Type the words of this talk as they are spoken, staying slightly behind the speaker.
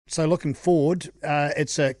So looking forward,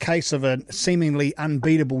 it's a case of a seemingly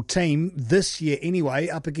unbeatable team this year anyway,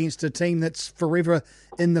 up against a team that's forever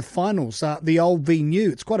in the finals, the old v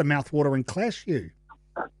new. It's quite a mouth-watering clash, Hugh.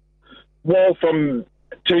 Well, from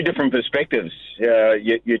two different perspectives.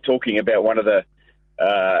 You're talking about one of the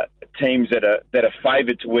teams that are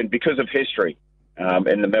favoured to win because of history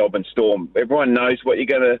in the Melbourne Storm. Everyone knows what you're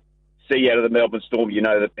going to see out of the Melbourne Storm. You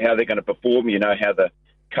know how they're going to perform. You know how the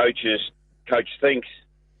coach thinks.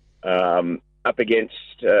 Up against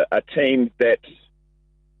a team that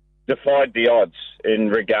defied the odds in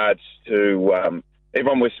regards to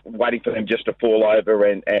everyone was waiting for them just to fall over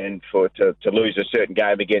and to lose a certain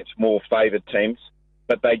game against more favoured teams,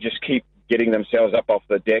 but they just keep getting themselves up off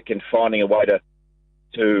the deck and finding a way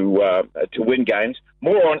to win games.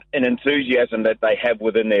 More on an enthusiasm that they have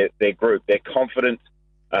within their group. They're confident,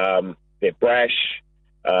 they're brash,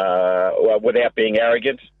 without being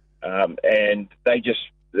arrogant, and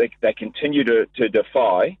they continue to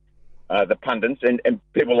defy the pundits and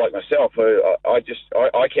people like myself.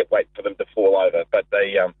 I kept waiting for them to fall over, but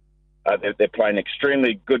they're playing an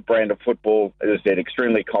extremely good brand of football. As I said,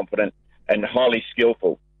 extremely confident and highly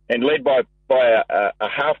skillful, and led by a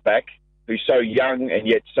halfback who's so young and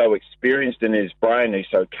yet so experienced in his brain. He's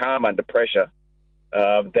so calm under pressure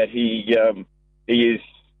that he is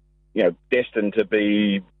destined to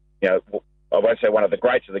be I won't say one of the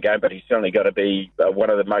greats of the game, but he's certainly got to be one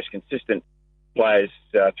of the most consistent players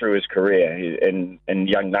through his career, in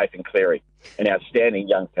young Nathan Cleary, an outstanding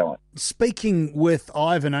young talent. Speaking with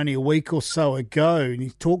Ivan only a week or so ago, and he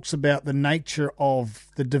talks about the nature of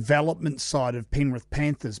the development side of Penrith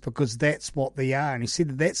Panthers, because that's what they are. And he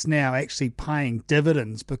said that's now actually paying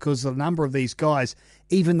dividends, because a number of these guys,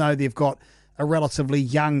 even though they've got a relatively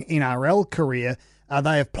young NRL career,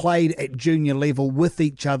 they have played at junior level with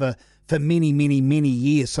each other for many, many, many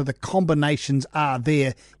years. So the combinations are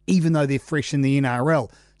there, even though they're fresh in the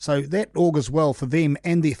NRL. So that augurs well for them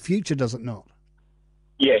and their future, does it not?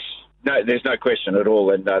 Yes. No, there's no question at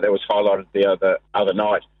all. And that was highlighted the other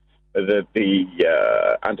night. The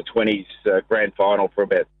under-20s grand final for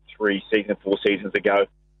about 4 seasons ago,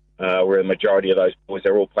 where the majority of those boys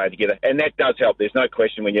are all playing together. And that does help. There's no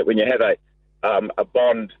question when you have a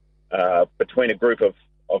bond between a group of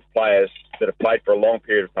players that have played for a long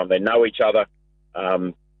period of time. They know each other.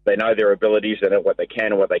 They know their abilities. They know what they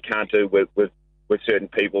can and what they can't do with certain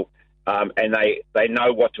people. And they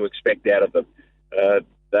know what to expect out of them.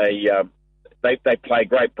 They play a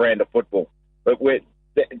great brand of football. But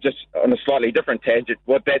just on a slightly different tangent,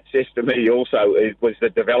 what that says to me also was the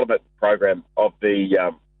development program of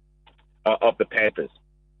the Panthers.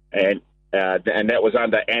 And that was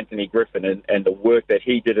under Anthony Griffin and the work that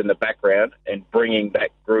he did in the background and bringing that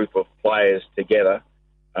group of players together.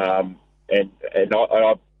 And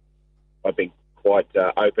I've been quite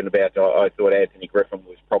open about. I thought Anthony Griffin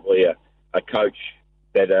was probably a coach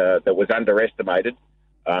that was underestimated,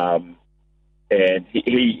 and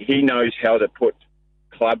he knows how to put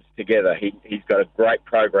clubs together. He's got a great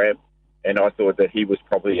program, and I thought that he was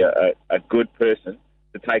probably a good person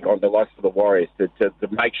to take on the likes of the Warriors, to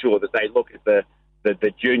make sure that they look at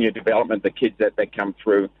the junior development, the kids that come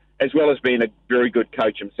through, as well as being a very good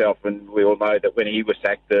coach himself. And we all know that when he was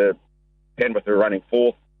sacked, Penrith were running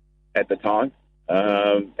fourth at the time.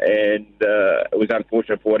 And it was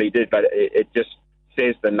unfortunate for what he did, but it just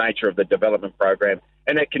says the nature of the development program.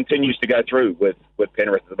 And that continues to go through with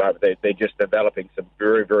Penrith at the moment. They're just developing some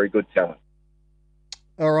very, very good talent.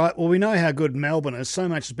 All right, well, we know how good Melbourne is. So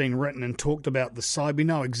much has been written and talked about the side. We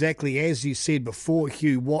know exactly, as you said before,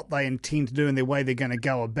 Hugh, what they intend to do and the way they're going to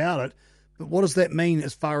go about it. But what does that mean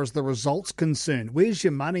as far as the results concerned? Where's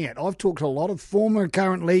your money at? I've talked to a lot of former and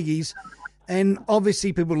current leagueies, and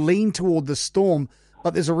obviously people lean toward the Storm,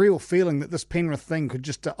 but there's a real feeling that this Penrith thing could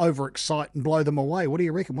just overexcite and blow them away. What do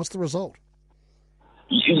you reckon? What's the result?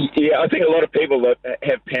 Yeah, I think a lot of people that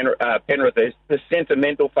have Penrith as the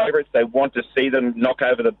sentimental favourites. They want to see them knock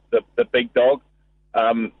over the big dog.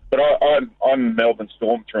 But I'm Melbourne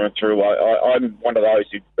Storm through and through. I'm one of those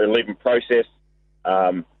who believe in process.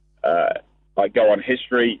 I go on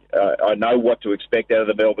history. I know what to expect out of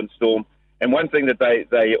the Melbourne Storm. And one thing that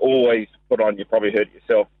they always put on, you probably heard it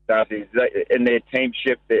yourself, Darcy, is in their team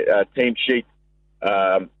sheet,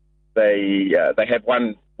 they have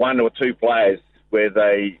one or two players where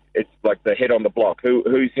it's like the head on the block.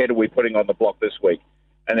 Whose head are we putting on the block this week?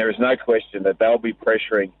 And there is no question that they'll be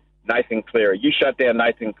pressuring Nathan Cleary. You shut down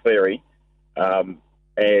Nathan Cleary and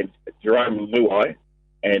Jerome Luai,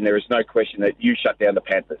 and there is no question that you shut down the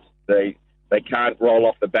Panthers. They can't roll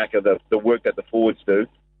off the back of the work that the forwards do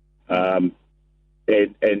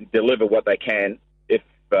and deliver what they can if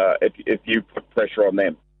you put pressure on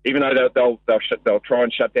them. even though they'll try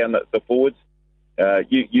and shut down the forwards.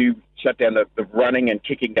 You shut down the running and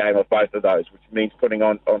kicking game of both of those, which means putting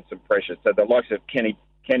on some pressure. So the likes of Kenny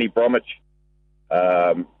Bromwich,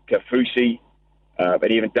 Kafusi,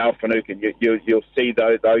 and even Dale Finucane, you'll see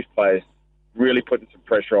those players really putting some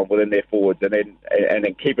pressure on within their forwards, and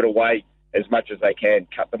then keep it away as much as they can,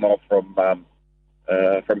 cut them off from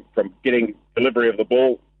getting delivery of the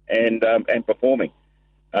ball and performing.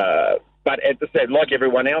 But as I said, like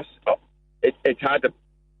everyone else, it's hard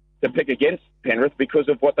to pick against Penrith because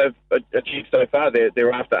of what they've achieved so far.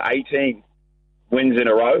 They're after 18 wins in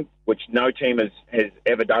a row, which no team has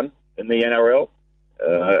ever done in the NRL.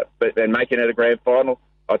 But then making it a grand final,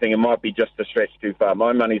 I think it might be just a stretch too far.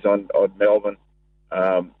 My money's on Melbourne,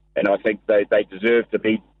 and I think they deserve to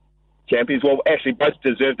be champions. Well, actually, both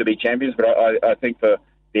deserve to be champions, but I think for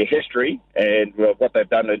their history and what they've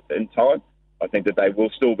done in time, I think that they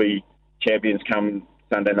will still be champions come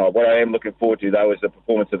Sunday night. What I am looking forward to, though, is the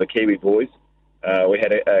performance of the Kiwi boys. We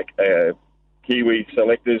had a Kiwi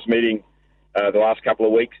selectors meeting the last couple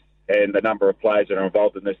of weeks, and the number of players that are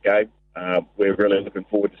involved in this game. We're really looking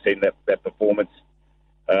forward to seeing that performance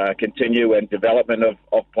continue and development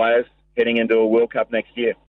of players heading into a World Cup next year.